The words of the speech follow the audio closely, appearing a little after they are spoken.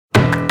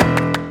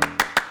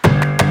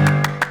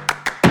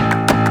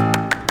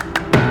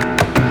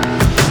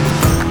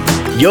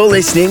You're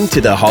listening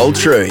to The Whole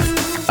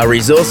Truth, a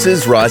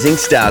Resources Rising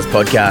Stars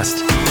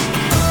podcast.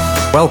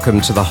 Welcome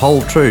to The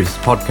Whole Truth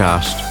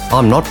podcast.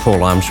 I'm not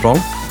Paul Armstrong.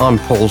 I'm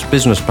Paul's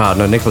business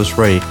partner, Nicholas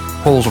Reid.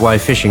 Paul's away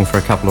fishing for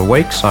a couple of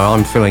weeks, so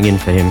I'm filling in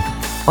for him.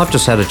 I've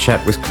just had a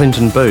chat with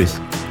Clinton Booth.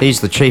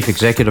 He's the Chief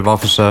Executive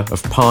Officer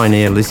of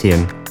Pioneer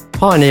Lithium.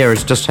 Pioneer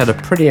has just had a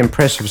pretty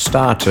impressive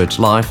start to its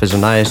life as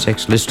an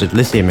ASX-listed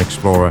lithium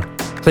explorer.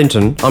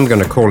 Clinton, I'm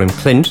going to call him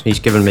Clint, he's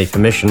given me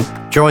permission,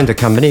 joined the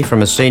company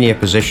from a senior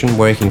position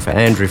working for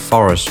Andrew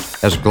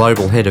Forrest as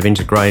Global Head of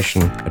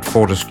Integration at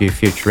Fortescue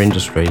Future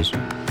Industries.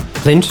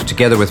 Clint,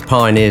 together with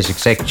Pioneer's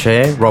Exec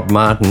Chair, Rob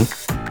Martin,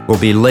 will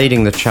be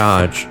leading the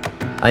charge,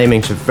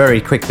 aiming to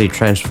very quickly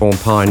transform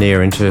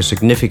Pioneer into a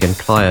significant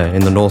player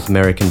in the North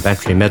American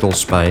battery metal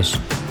space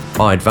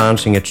by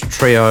advancing its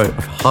trio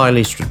of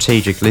highly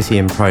strategic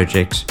lithium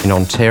projects in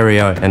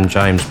Ontario and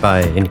James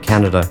Bay in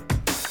Canada,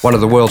 one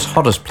of the world's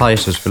hottest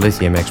places for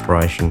lithium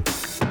exploration.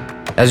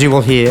 As you will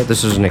hear,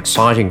 this is an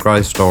exciting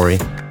growth story,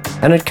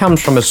 and it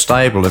comes from a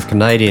stable of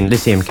Canadian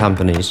lithium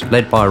companies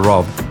led by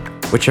Rob,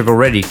 which have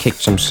already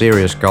kicked some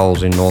serious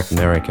goals in North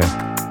America.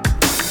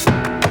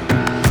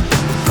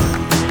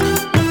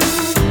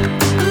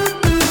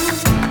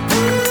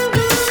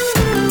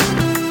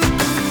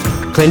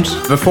 Clint,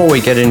 before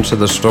we get into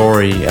the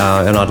story,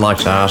 and I'd like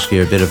to ask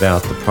you a bit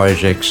about the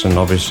projects and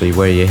obviously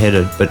where you're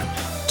headed, but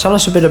tell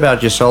us a bit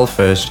about yourself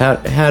first.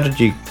 How did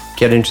you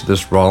get into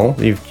this role?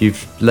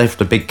 You've left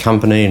a big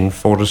company in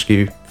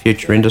Fortescue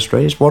Future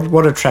Industries.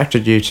 What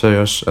attracted you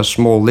to a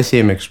small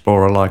lithium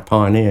explorer like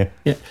Pioneer?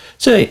 Yeah,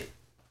 so,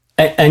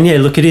 and yeah,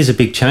 look, it is a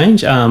big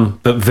change,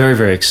 but very,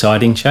 very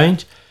exciting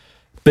change.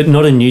 But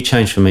not a new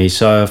change for me.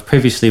 So I've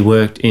previously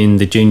worked in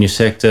the junior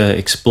sector,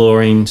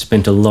 exploring,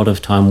 spent a lot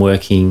of time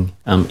working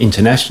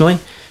internationally.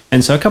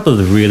 And so a couple of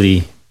the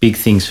really big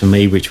things for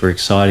me, which were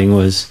exciting,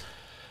 was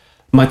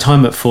my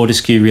time at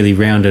Fortescue really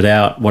rounded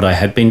out what I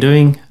had been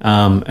doing.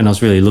 And I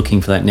was really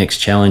looking for that next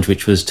challenge,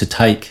 which was to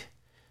take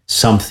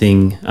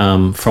something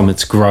from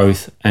its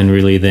growth and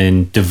really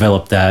then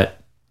develop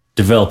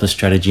a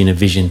strategy and a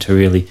vision to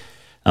really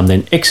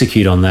then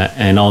execute on that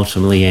and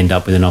ultimately end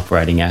up with an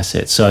operating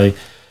asset. So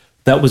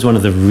that was one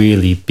of the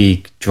really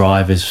big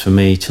drivers for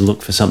me to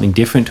look for something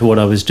different to what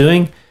I was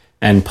doing.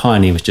 And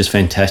Pioneer was just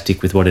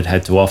fantastic with what it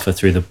had to offer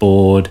through the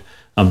board,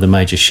 the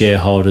major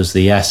shareholders,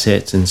 the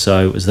assets. And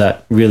so it was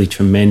that really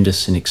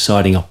tremendous and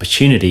exciting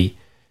opportunity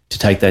to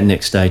take that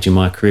next stage in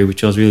my career,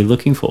 which I was really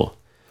looking for.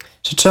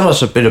 So tell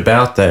us a bit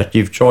about that.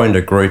 You've joined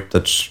a group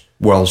that's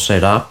well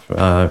set up,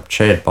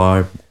 chaired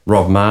by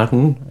Rob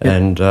Martin, yep.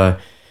 And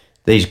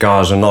these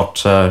guys are not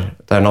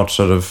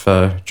sort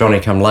of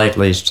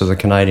Johnny-come-latelys to the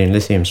Canadian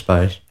lithium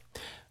space.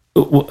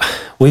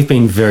 We've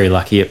been very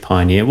lucky at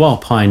Pioneer. While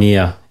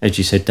Pioneer, as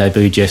you said,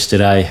 debuted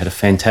yesterday, had a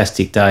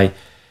fantastic day,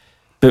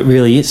 but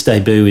really its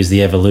debut is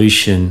the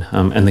evolution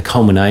and the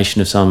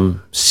culmination of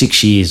some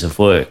 6 years of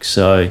work.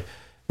 So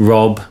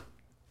Rob,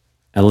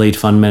 our lead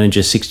fund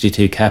manager,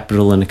 62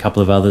 Capital, and a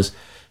couple of others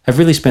have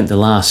really spent the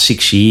last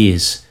 6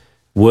 years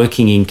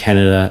working in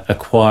Canada,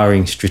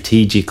 acquiring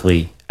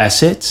strategically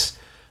assets,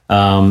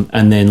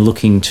 and then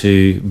looking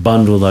to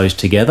bundle those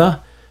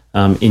together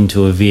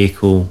into a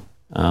vehicle,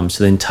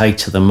 so then take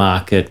to the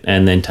market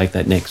and then take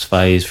that next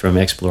phase from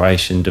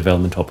exploration,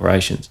 development,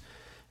 operations.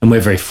 And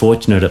we're very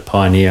fortunate at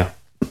Pioneer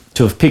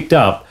to have picked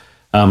up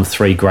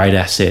 3 great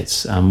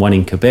assets, one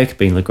in Quebec,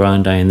 being La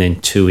Grande, and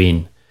then 2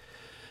 in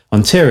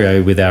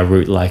Ontario with our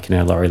Root Lake and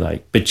our Laurie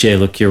Lake. But yeah,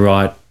 look, you're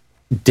right,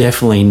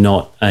 definitely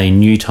not a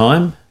new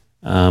time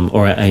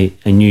or a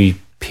new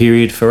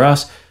period for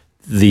us.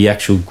 The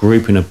actual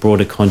group in a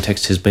broader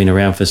context has been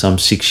around for some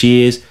 6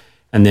 years.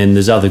 And then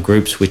there's other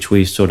groups which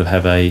we sort of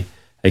have a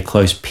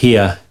close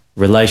peer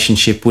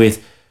relationship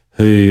with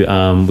who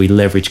we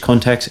leverage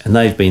contacts, and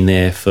they've been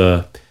there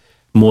for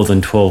more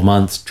than 12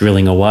 months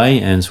drilling away.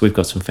 And so we've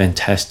got some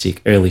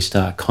fantastic early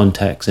start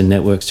contacts and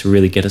networks to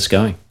really get us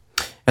going.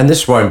 And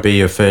this won't be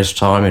your first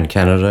time in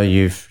Canada.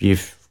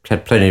 You've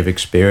had plenty of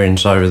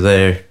experience over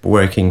there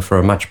working for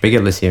a much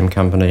bigger lithium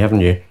company,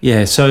 haven't you?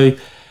 Yeah, so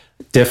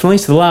definitely.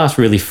 So the last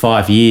really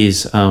 5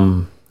 years,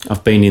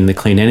 I've been in the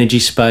clean energy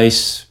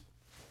space,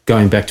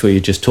 going back to what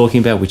you're just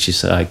talking about, which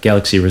is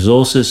Galaxy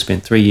Resources,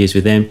 spent 3 years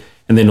with them,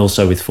 and then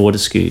also with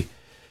Fortescue.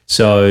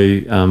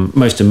 So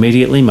most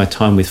immediately, my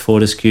time with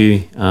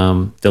Fortescue,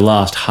 the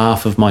last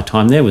half of my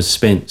time there was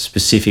spent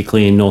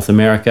specifically in North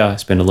America. I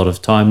spent a lot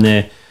of time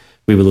there.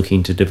 We were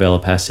looking to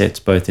develop assets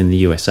both in the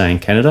USA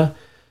and Canada.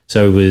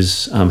 So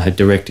had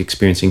direct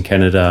experience in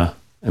Canada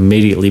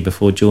immediately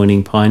before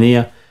joining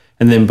Pioneer.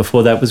 And then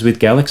before that was with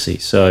Galaxy.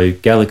 So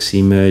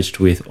Galaxy merged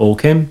with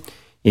Allchem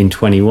in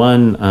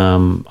 21.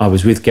 I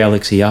was with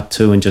Galaxy up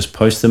to and just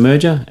post the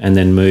merger, and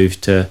then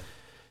moved to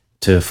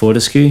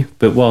Fortescue.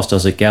 But whilst I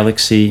was at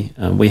Galaxy,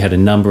 we had a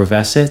number of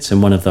assets,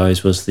 and one of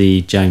those was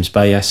the James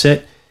Bay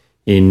asset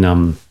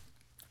in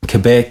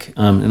Quebec.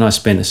 And I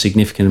spent a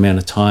significant amount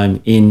of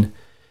time in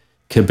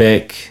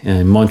Quebec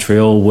and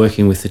Montreal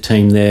working with the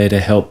team there to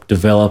help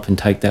develop and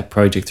take that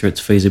project through its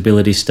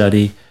feasibility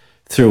study,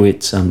 through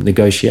its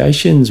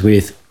negotiations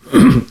with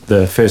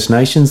the First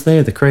Nations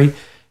there, the Cree,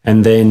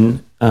 and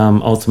then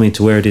ultimately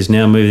to where it is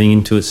now, moving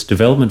into its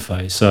development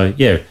phase. So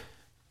yeah,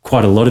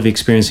 quite a lot of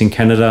experience in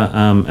Canada,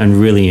 and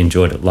really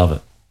enjoyed it, love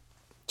it.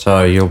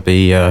 So you'll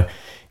be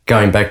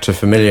going back to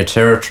familiar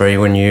territory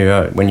when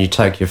you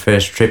take your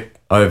first trip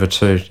over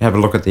to have a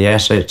look at the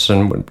assets,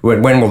 and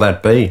when will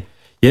that be?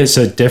 Yeah,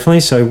 so definitely.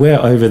 So we're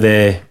over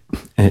there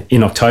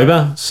in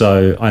October.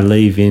 So I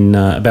leave in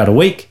about a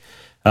week.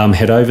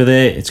 Head over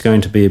there. It's going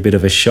to be a bit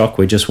of a shock.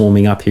 We're just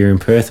warming up here in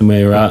Perth, and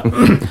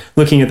we're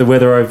looking at the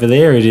weather over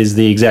there. It is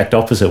the exact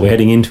opposite. We're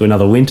heading into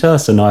another winter,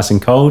 so nice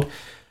and cold.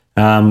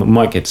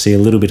 Might get to see a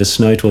little bit of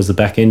snow towards the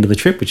back end of the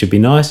trip, which would be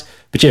nice.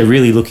 But yeah,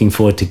 really looking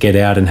forward to get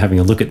out and having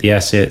a look at the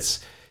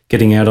assets,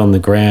 getting out on the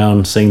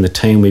ground, seeing the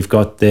team we've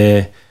got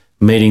there,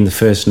 meeting the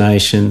First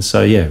Nations.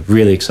 So yeah,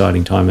 really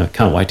exciting time. I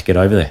can't wait to get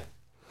over there.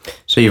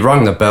 So you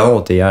rung the bell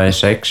at the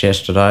ASX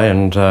yesterday,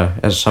 and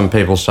as some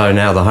people say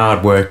now, the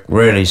hard work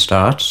really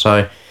starts.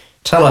 So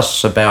tell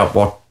us about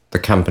what the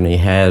company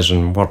has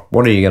and what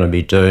are you going to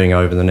be doing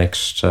over the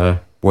next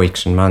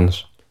weeks and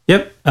months?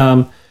 Yep,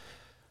 a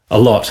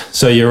lot.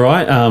 So you're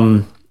right.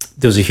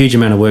 There was a huge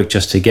amount of work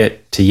just to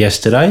get to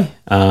yesterday,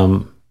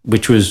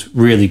 which was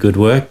really good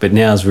work, but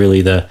now's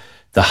really the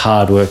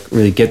hard work,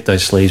 really get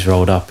those sleeves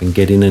rolled up and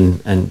get in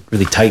and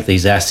really take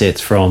these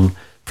assets from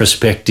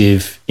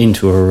perspective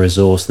into a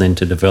resource, then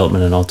to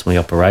development and ultimately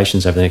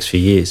operations over the next few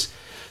years.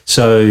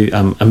 So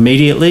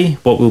immediately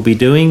what we'll be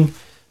doing,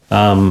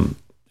 and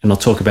I'll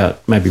talk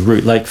about maybe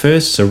Root Lake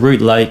first. So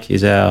Root Lake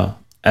is our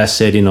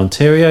asset in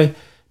Ontario,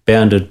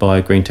 bounded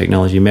by Green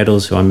Technology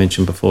Metals, who I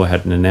mentioned before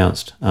had an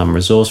announced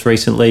resource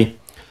recently.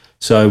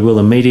 So we'll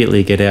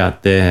immediately get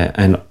out there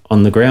and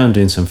on the ground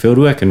doing some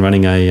fieldwork and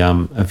running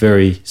a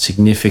very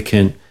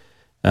significant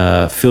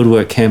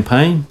fieldwork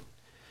campaign.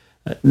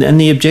 And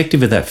the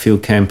objective of that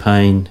field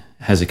campaign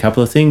has a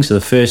couple of things. So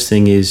the first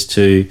thing is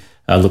to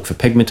look for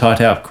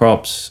pegmatite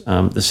outcrops.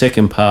 The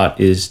second part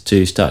is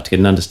to start to get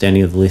an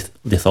understanding of the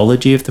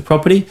lithology of the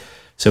property.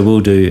 So we'll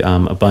do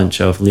a bunch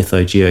of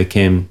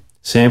lithogeochem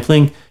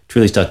sampling to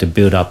really start to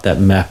build up that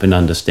map and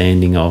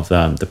understanding of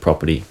the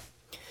property.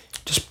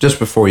 Just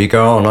before you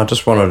go on, I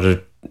just wanted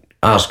to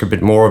ask a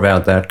bit more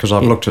about that, because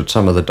I've looked at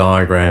some of the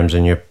diagrams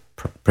in your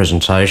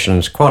presentation.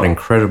 It's quite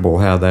incredible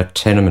how that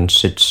tenement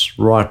sits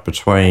right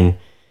between,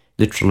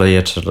 literally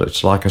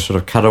it's like a sort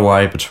of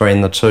cutaway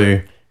between the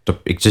two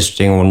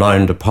existing or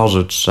known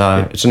deposits.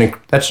 That's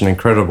an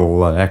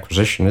incredible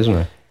acquisition, isn't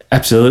it?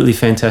 Absolutely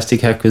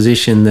fantastic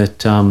acquisition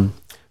that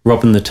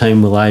Rob and the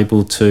team were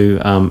able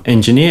to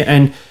engineer,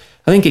 and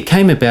I think it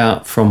came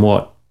about from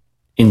what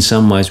in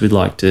some ways we'd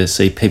like to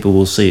see people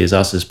will see as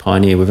us as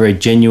Pioneer. We're very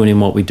genuine in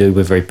what we do.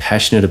 We're very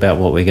passionate about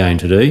what we're going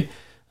to do.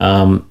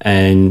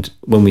 And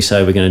when we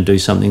say we're going to do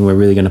something, we're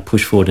really going to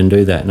push forward and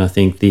do that. And I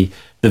think the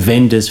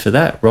vendors for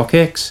that,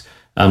 RockX,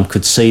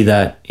 could see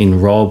that in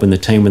Rob and the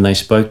team when they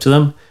spoke to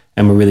them,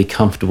 and were really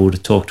comfortable to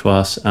talk to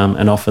us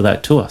and offer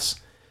that to us.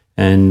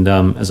 And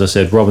as I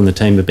said, Rob and the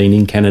team have been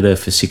in Canada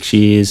for 6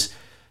 years.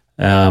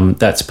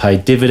 That's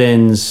paid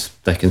dividends.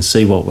 They can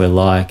see what we're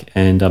like.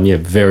 And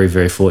very,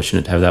 very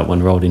fortunate to have that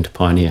one rolled into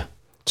Pioneer.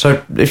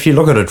 So if you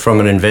look at it from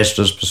an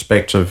investor's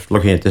perspective,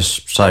 looking at this,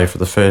 say, for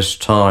the first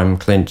time,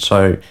 Clint,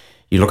 so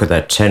you look at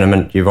that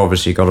tenement, you've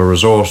obviously got a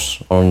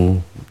resource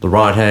on the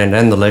right-hand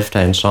and the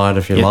left-hand side,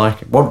 if you like.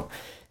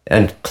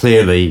 And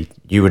clearly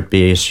you would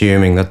be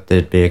assuming that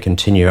there'd be a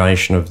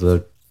continuation of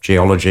the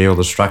geology or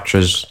the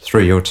structures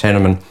through your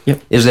tenement.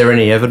 Yep. Is there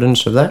any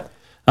evidence of that?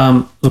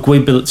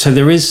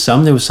 There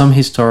was some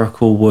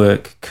historical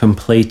work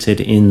completed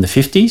in the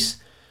 50s.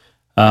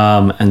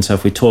 And so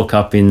if we talk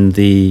up in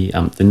the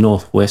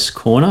northwest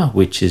corner,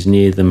 which is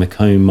near the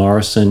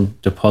Macomb-Morrison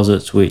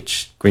deposits,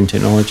 which Green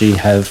Technology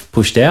have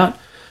pushed out,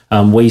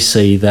 we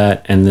see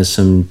that, and there's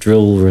some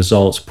drill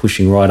results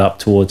pushing right up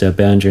towards our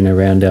boundary and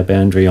around our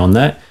boundary on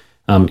that,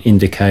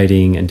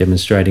 indicating and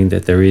demonstrating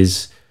that there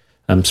is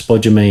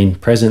spodumene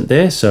present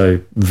there.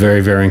 So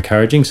very, very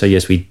encouraging. So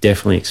yes, we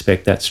definitely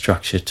expect that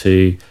structure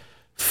to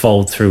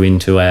fold through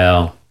into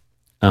our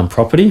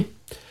property.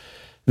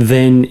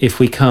 Then if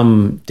we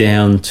come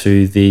down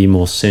to the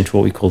more central,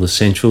 what we call the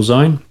central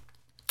zone,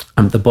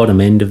 the bottom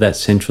end of that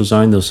central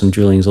zone, there was some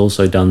drillings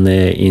also done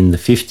there in the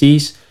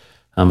 50s.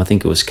 I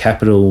think it was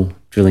Capital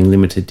Drilling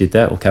Limited did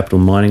that, or Capital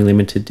Mining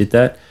Limited did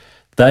that.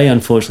 They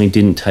unfortunately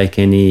didn't take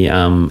any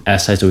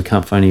assays, or we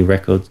can't find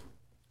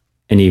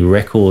any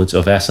records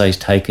of assays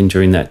taken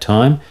during that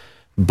time.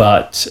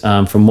 But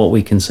from what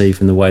we can see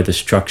from the way the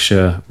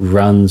structure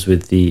runs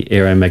with the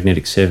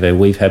aeromagnetic survey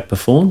we've had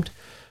performed,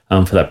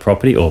 for that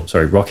property,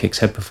 RockX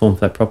had performed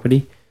for that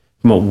property.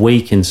 From what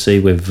we can see,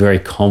 we're very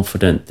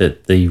confident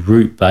that the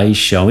Root Bay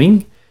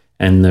showing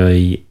and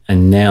the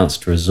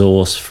announced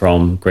resource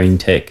from Green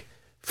Tech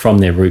from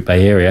their Root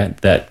Bay area,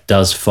 that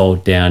does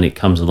fold down, it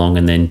comes along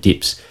and then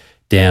dips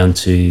down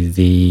to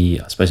the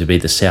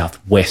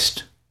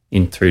southwest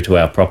in through to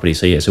our property.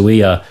 So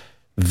we are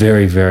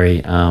very,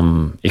 very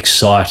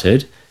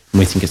excited, and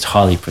we think it's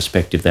highly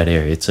prospective, that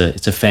area. It's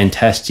a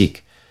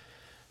fantastic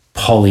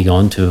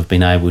polygon to have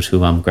been able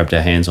to grabbed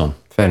our hands on.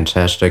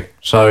 Fantastic.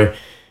 So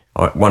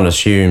one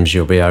assumes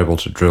you'll be able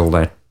to drill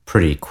that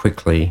pretty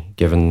quickly,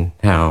 given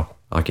how,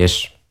 I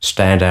guess,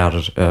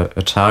 standout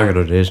a target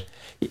it is.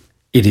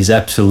 It is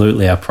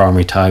absolutely our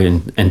primary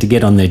target, and to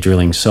get on there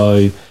drilling.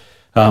 So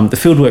the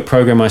fieldwork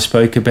program I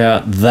spoke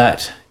about,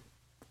 that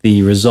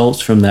the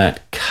results from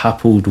that,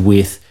 coupled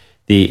with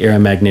the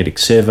aeromagnetic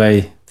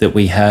survey that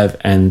we have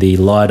and the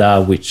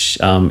LiDAR, which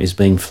is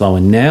being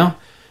flown now,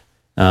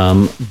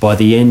 by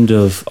the end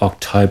of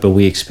October,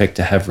 we expect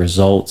to have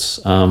results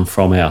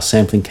from our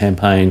sampling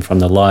campaign, from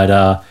the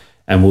LiDAR,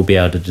 and we'll be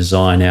able to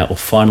design out or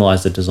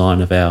finalise the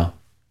design of our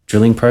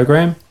drilling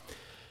program.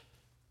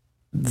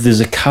 There's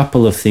a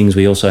couple of things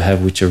we also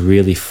have which are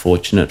really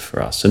fortunate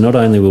for us. So not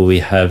only will we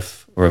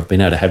have, or have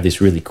been able to have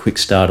this really quick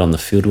start on the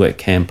fieldwork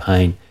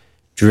campaign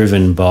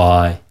driven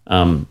by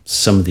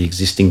some of the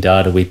existing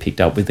data we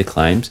picked up with the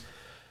claims,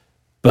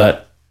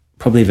 but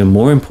probably even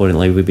more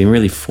importantly, we've been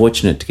really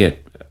fortunate to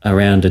get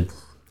around a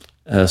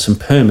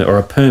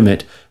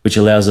permit which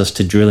allows us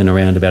to drill in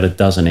around about a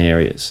dozen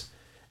areas.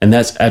 And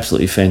that's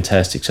absolutely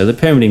fantastic. So the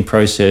permitting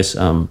process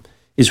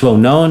is well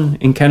known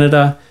in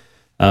Canada.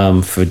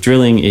 For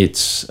drilling,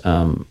 it's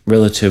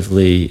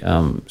relatively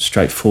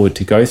straightforward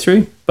to go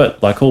through.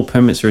 But like all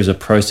permits, there is a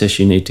process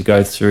you need to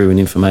go through and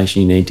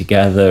information you need to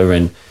gather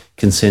and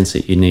consents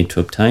that you need to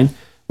obtain.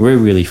 We're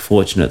really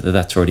fortunate that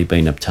that's already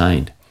been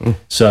obtained.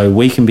 So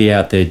we can be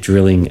out there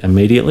drilling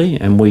immediately,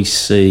 and we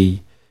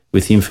see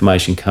with the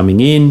information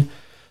coming in,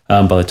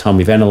 by the time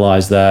we've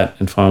analysed that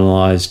and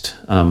finalised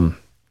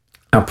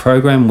our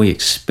program, we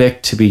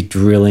expect to be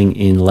drilling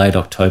in late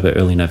October,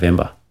 early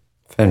November.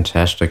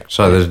 Fantastic.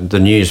 So the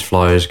news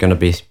flow is going to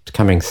be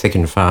coming thick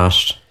and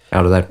fast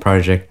out of that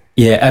project.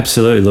 Yeah,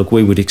 absolutely. Look,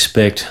 we would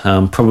expect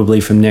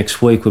probably from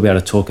next week we'll be able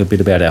to talk a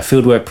bit about our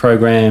fieldwork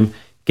program.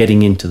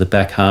 Getting into the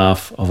back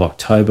half of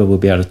October, we'll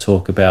be able to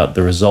talk about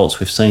the results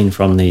we've seen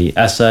from the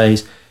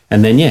assays,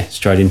 and then,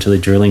 straight into the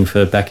drilling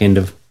for back end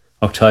of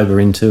October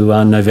into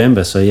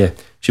November. So,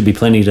 should be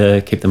plenty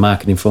to keep the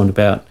market informed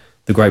about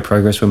the great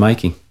progress we're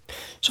making.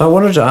 So I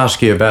wanted to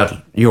ask you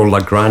about your La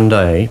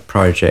Grande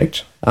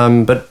project,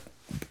 but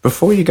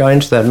before you go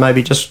into that,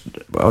 maybe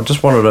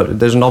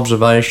there's an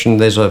observation,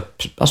 there's a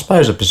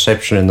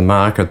perception in the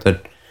market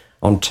that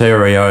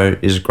Ontario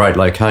is a great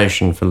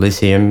location for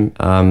lithium,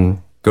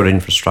 good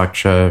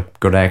infrastructure,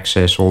 good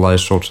access, all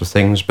those sorts of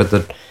things, but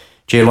that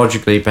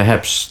geologically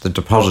perhaps the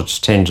deposits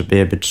tend to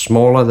be a bit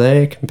smaller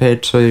there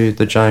compared to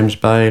the James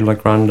Bay, La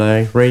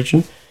Grande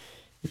region.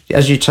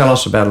 As you tell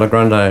us about La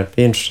Grande, I'd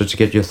be interested to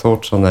get your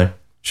thoughts on that.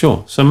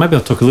 Sure. So maybe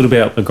I'll talk a little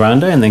bit about La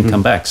Grande and then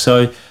come back.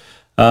 So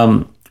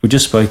we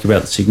just spoke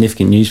about the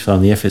significant news flow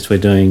and the efforts we're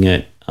doing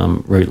at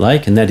Root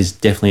Lake, and that is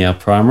definitely our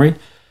primary,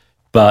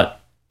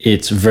 but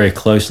it's very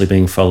closely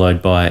being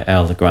followed by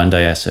our La Grande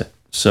asset.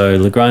 So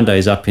La Grande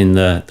is up in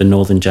the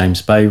northern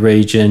James Bay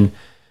region,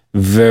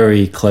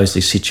 very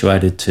closely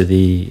situated to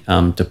the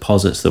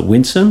deposits that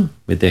Winsome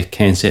with their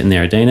Cancet and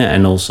their Adena,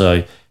 and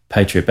also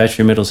Patriot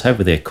Battery Metals have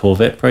with their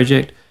Corvette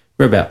project.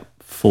 We're about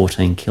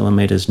 14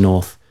 kilometres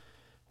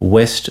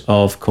northwest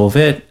of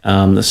Corvette,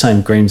 the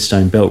same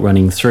greenstone belt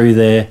running through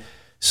there.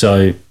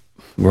 So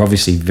we're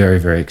obviously very,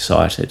 very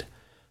excited.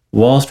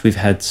 Whilst we've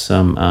had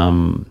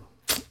some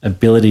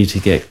ability to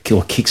get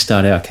or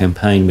kickstart our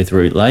campaign with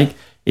Root Lake,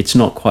 it's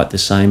not quite the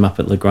same up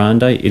at La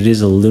Grande. It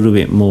is a little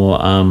bit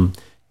more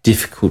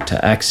difficult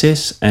to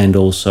access, and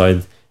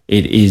also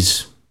it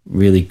is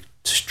really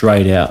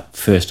straight out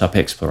first up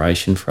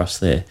exploration for us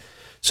there.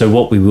 So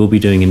what we will be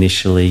doing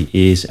initially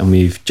is, and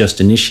we've just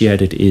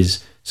initiated,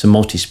 is some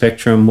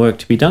multi-spectrum work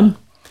to be done.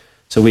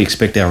 So we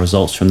expect our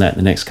results from that in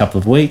the next couple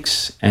of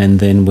weeks, and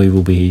then we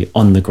will be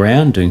on the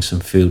ground doing some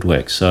field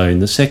work. So in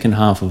the second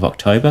half of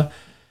October,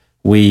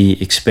 we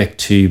expect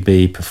to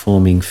be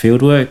performing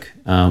field work.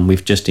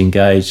 We've just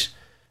engaged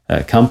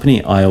a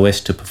company,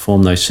 iOS, to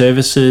perform those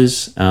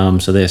services.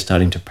 So they're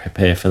starting to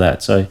prepare for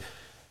that. So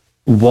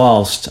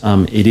whilst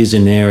it is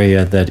an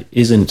area that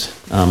isn't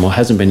or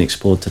hasn't been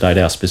explored to date,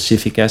 our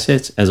specific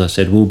assets, as I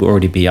said, we'll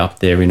already be up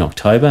there in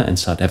October and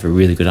start to have a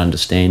really good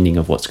understanding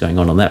of what's going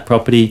on that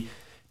property.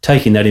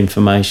 Taking that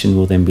information,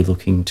 we'll then be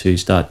looking to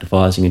start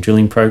devising a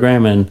drilling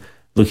program and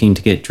looking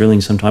to get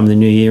drilling sometime in the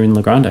new year in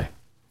La Grande.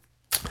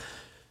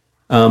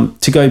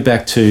 To go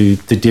back to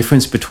the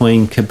difference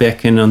between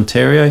Quebec and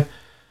Ontario,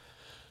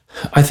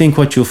 I think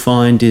what you'll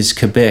find is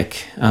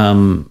Quebec,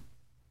 from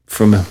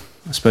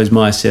I suppose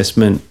my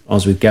assessment, I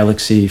was with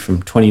Galaxy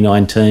from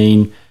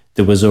 2019.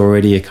 There was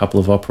already a couple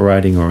of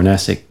operating or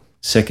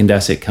second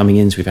asset coming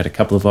in. So we've had a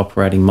couple of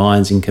operating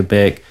mines in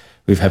Quebec.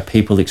 We've had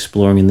people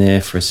exploring in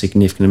there for a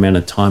significant amount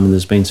of time, and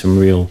there's been some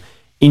real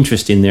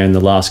interest in there in the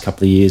last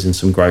couple of years and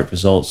some great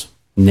results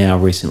now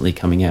recently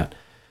coming out.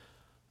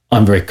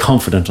 I'm very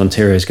confident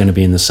Ontario is going to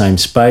be in the same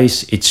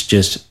space. It's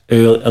just a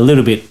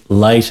little bit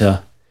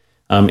later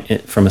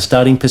from a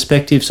starting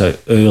perspective, so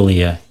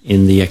earlier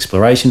in the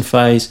exploration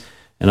phase.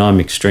 And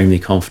I'm extremely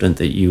confident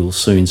that you will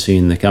soon see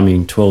in the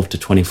coming 12 to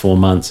 24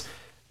 months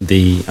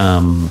the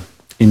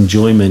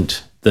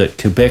enjoyment that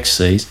Quebec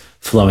sees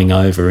flowing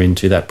over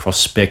into that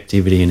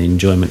prospectivity and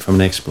enjoyment from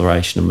an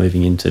exploration and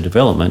moving into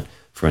development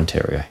for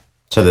Ontario.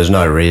 So there's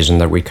no reason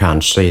that we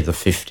can't see the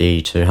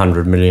 50 to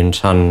 100 million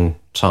tonne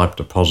type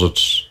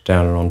deposits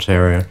down in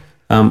Ontario?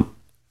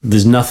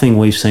 There's nothing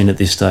we've seen at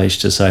this stage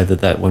to say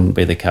that that wouldn't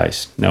be the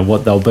case. Now,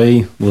 what they'll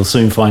be, we'll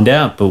soon find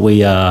out, but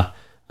we're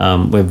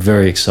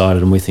very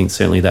excited, and we think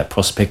certainly that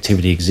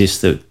prospectivity exists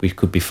that we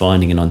could be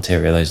finding in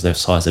Ontario, those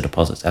size of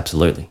deposits,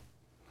 absolutely.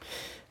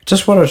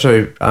 Just wanted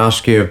to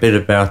ask you a bit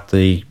about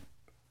the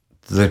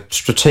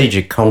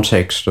strategic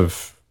context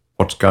of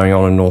what's going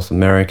on in North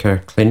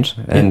America, Clint,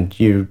 and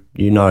you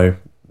know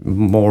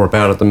more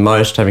about it than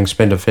most, having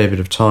spent a fair bit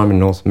of time in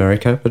North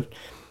America, but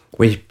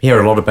we hear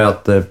a lot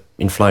about the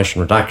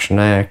Inflation Reduction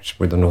Act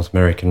with the North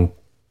American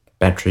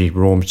battery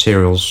raw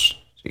materials,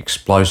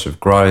 explosive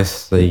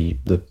growth, the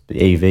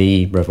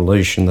EV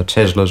revolution, the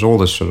Teslas, all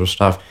this sort of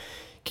stuff.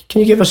 Can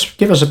you give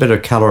us a bit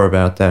of colour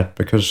about that?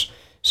 Because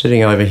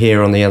sitting over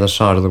here on the other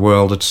side of the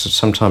world, it's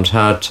sometimes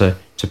hard to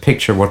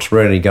picture what's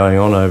really going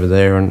on over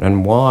there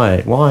and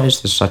why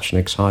is this such an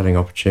exciting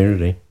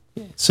opportunity?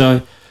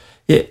 So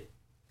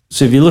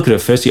if you look at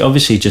it firstly,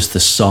 obviously just the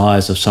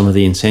size of some of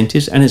the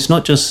incentives, and it's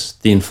not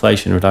just the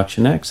Inflation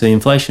Reduction Act. So the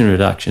Inflation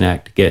Reduction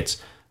Act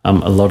gets a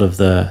lot of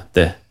the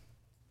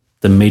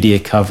media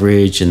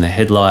coverage and the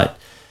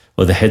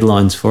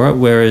headlines for it,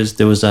 whereas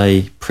there was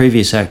a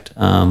previous act,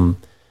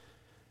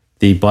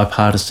 the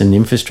Bipartisan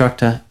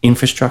Infrastructure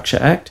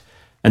Act,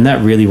 and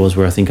that really was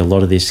where I think a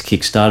lot of this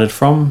kick-started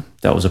from.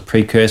 That was a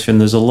precursor,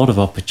 and there's a lot of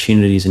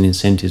opportunities and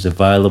incentives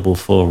available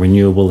for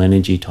renewable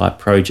energy type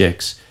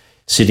projects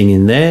sitting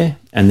in there,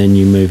 and then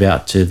you move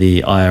out to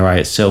the IRA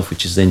itself,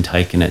 which has then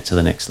taken it to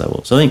the next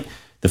level. So I think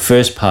the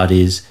first part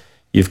is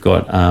you've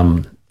got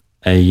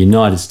a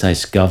United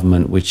States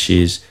government which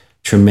is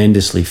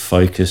tremendously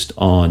focused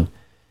on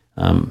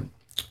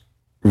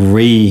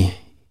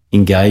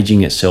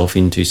re-engaging itself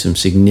into some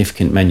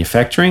significant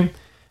manufacturing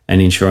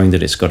and ensuring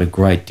that it's got a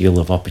great deal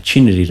of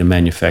opportunity to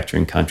manufacture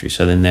in country.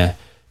 So then they're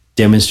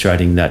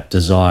demonstrating that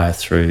desire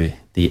through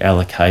the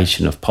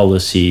allocation of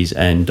policies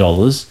and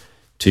dollars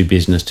to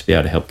business to be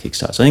able to help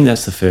kickstart. So I think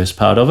that's the first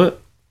part of it.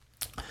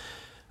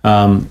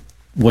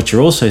 What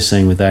you're also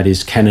seeing with that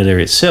is Canada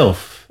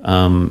itself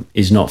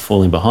is not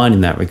falling behind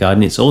in that regard,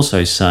 and it's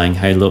also saying,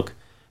 hey, look,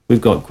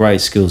 we've got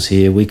great skills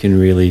here. We can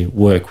really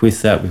work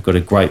with that. We've got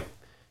a great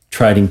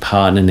trading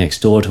partner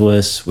next door to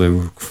us.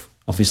 We're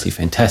obviously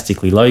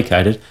fantastically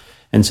located.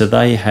 And so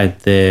they had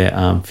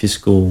their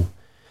fiscal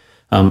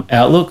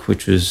outlook,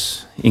 which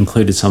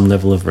included some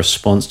level of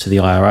response to the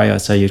IRA,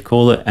 I'd say you'd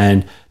call it.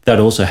 And that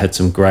also had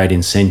some great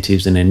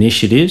incentives and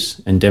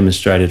initiatives and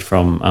demonstrated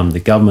from the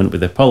government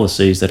with their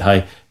policies that,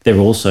 hey, they're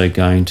also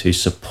going to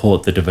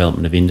support the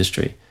development of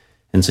industry.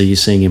 And so you're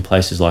seeing in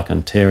places like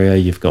Ontario,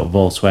 you've got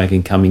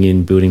Volkswagen coming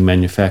in, building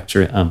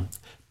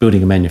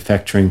a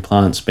manufacturing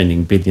plant,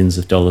 spending billions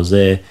of dollars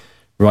there.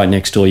 Right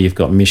next door, you've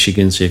got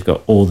Michigan, so you've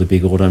got all the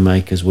big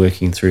automakers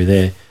working through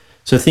there.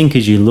 So I think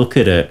as you look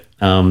at it,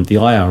 the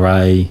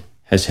IRA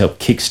has helped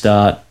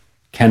kickstart.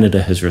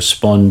 Canada has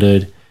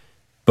responded.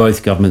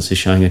 Both governments are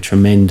showing a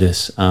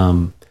tremendous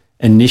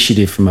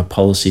initiative from a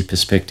policy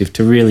perspective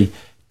to really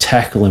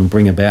tackle and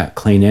bring about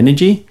clean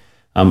energy.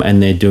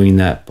 And they're doing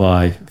that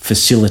by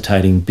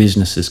facilitating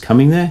businesses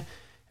coming there.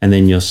 And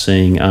then you're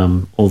seeing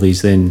all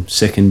these then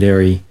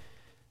secondary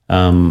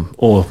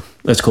or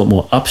let's call it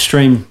more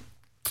upstream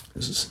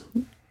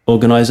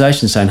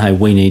organisations saying, hey,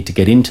 we need to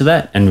get into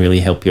that and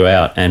really help you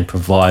out and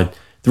provide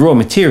the raw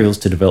materials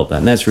to develop that.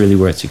 And that's really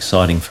where it's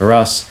exciting for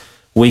us.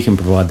 We can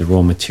provide the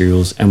raw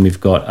materials, and we've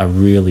got a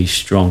really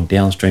strong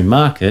downstream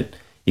market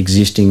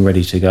existing,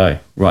 ready to go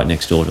right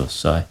next door to us.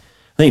 So I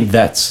think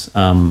that's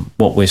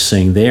what we're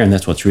seeing there, and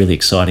that's what's really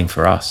exciting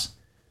for us.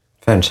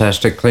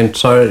 Fantastic, Clint.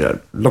 So,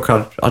 look,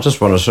 I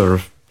just want to sort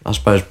of, I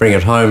suppose, bring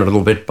it home a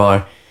little bit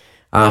by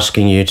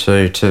asking you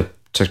to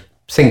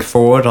think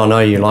forward. I know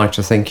you like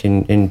to think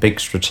in big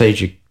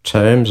strategic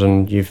terms,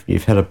 and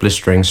you've had a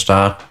blistering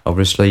start,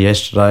 obviously,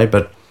 yesterday,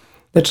 but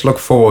let's look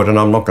forward, and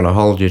I'm not going to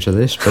hold you to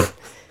this, but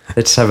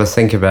let's have a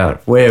think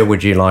about where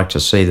would you like to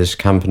see this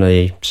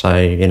company,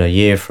 say, in a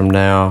year from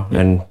now,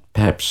 and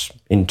perhaps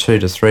in 2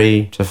 to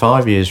 3 to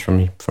 5 years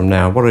from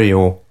now. What are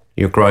your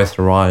growth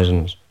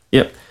horizons?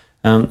 Yep.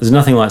 There's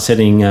nothing like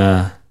setting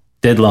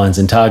deadlines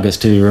and targets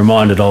to be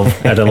reminded of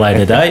at a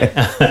later date.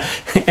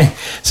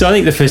 So I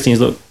think the first thing is,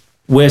 look,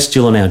 we're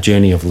still on our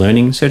journey of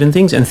learning certain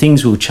things, and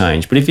things will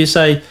change. But if you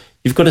say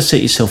you've got to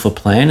set yourself a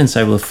plan and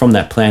say, well, from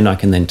that plan I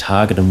can then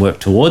target and work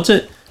towards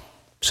it,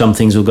 some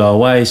things will go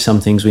away,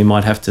 some things we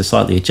might have to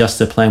slightly adjust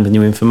the plan with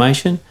new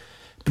information.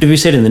 But if we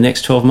said in the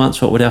next 12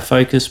 months, what would our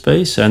focus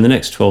be? So in the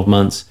next 12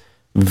 months,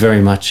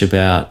 very much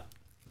about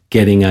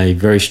getting a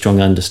very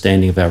strong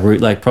understanding of our Root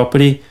Lake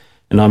property.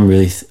 And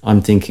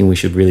I'm thinking we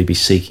should really be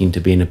seeking to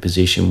be in a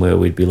position where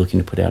we'd be looking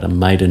to put out a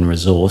maiden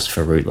resource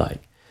for Root Lake.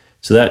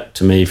 So that,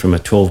 to me, from a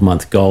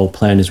 12-month goal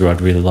plan is where I'd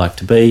really like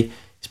to be,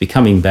 is be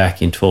coming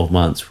back in 12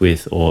 months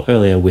with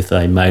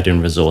a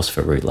maiden resource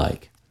for Root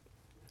Lake.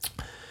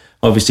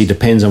 Obviously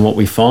depends on what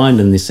we find,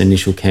 and this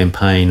initial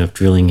campaign of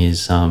drilling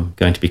is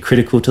going to be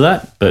critical to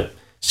that. But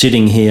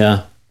sitting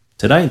here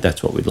today,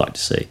 that's what we'd like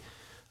to see.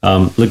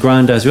 La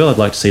Grande as well, I'd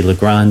like to see La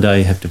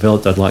Grande have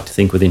developed. I'd like to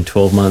think within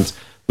 12 months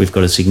we've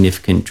got a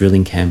significant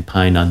drilling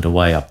campaign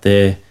underway up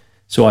there.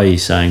 So are you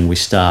saying we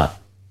start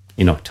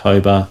in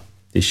October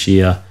this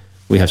year?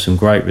 We have some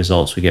great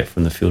results we get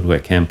from the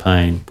fieldwork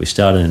campaign. We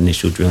start an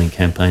initial drilling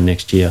campaign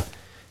next year.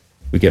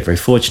 We get very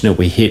fortunate,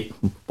 we hit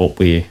what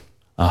we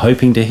are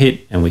hoping to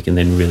hit, and we can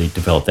then really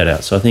develop that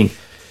out. So I think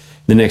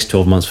the next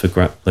 12 months for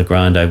La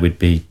Grande would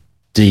be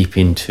deep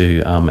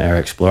into our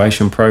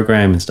exploration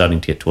program and starting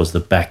to get towards the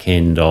back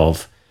end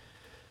of,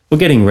 we're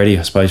getting ready,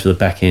 I suppose, for the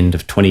back end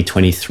of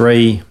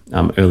 2023,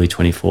 early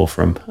 24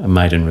 for a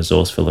maiden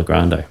resource for La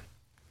Grande.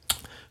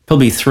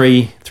 Probably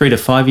three to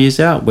 5 years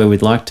out where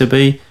we'd like to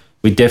be.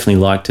 We'd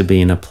definitely like to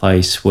be in a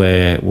place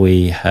where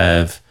we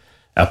have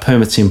our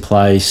permits in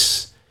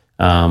place,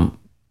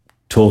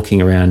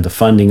 talking around the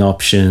funding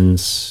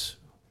options,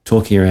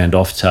 talking around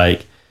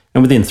offtake,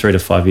 and within 3 to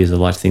 5 years, I'd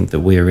like to think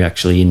that we're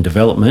actually in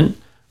development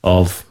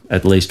of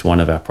at least one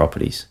of our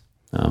properties.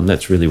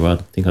 That's really where I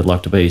think I'd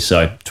like to be.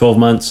 So 12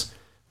 months,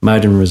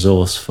 maiden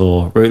resource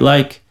for Root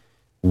Lake,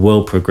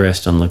 well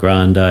progressed on La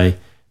Grande.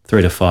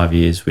 3 to 5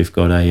 years, we've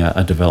got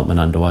a development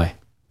underway.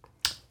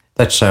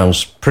 That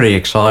sounds pretty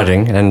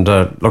exciting. And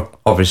look,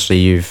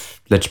 obviously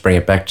let's bring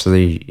it back to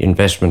the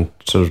investment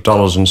sort of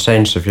dollars and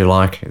cents, if you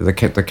like. The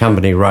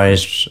company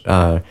raised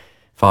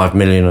 5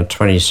 million and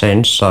 20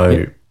 cents.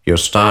 So your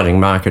starting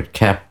market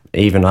cap,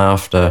 even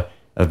after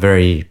a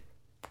very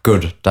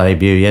good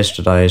debut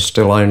yesterday, is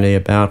still only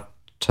about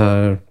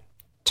 10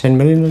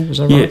 million, is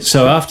that right? Yeah,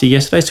 so after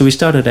yesterday, so we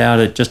started out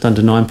at just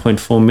under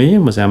 9.4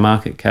 million was our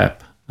market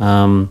cap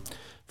from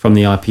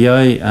the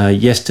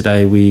IPO.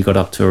 Yesterday we got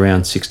up to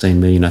around 16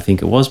 million, I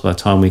think it was, by the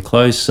time we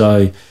closed.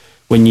 So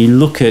when you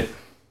look at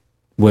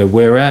where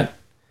we're at,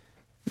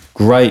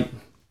 great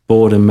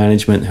board and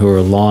management who are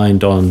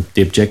aligned on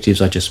the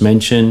objectives I just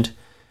mentioned,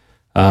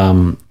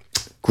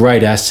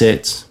 great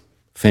assets,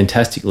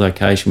 fantastic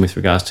location with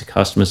regards to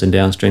customers and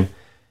downstream,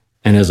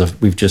 and as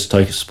we've just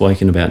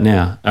spoken about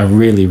now, a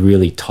really,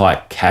 really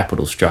tight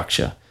capital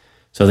structure.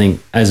 So I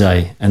think as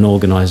an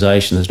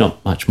organisation, there's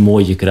not much more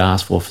you could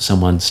ask for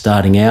someone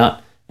starting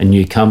out, a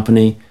new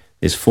company.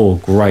 There's 4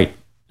 great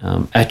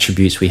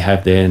attributes we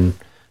have there, and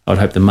I'd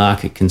hope the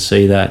market can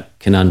see that,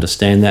 can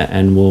understand that,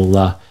 and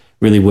will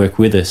really work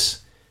with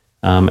us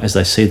as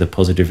they see the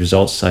positive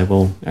results, say,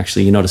 well,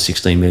 actually, you're not a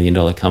 $16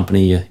 million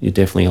company, you're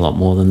definitely a lot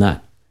more than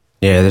that.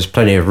 Yeah, there's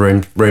plenty of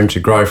room to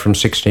grow from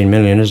 16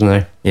 million, isn't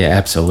there? Yeah,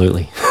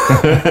 absolutely.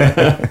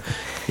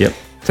 Yep.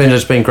 Clint,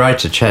 it's been great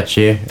to chat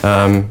to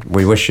you.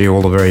 We wish you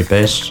all the very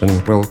best,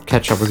 and we'll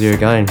catch up with you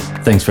again.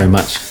 Thanks very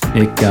much,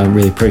 Nick.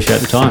 Really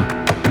appreciate the time.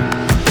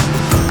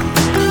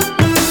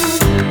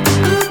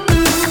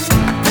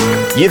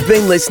 You've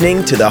been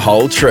listening to The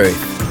Whole Truth,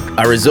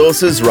 a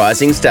Resources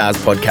Rising Stars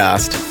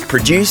podcast,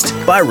 produced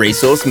by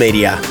Resource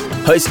Media,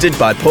 hosted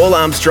by Paul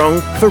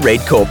Armstrong for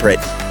Reed Corporate.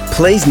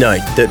 Please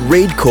note that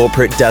Reed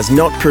Corporate does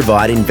not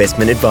provide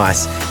investment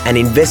advice, and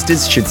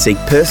investors should seek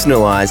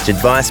personalised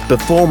advice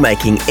before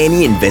making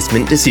any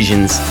investment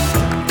decisions.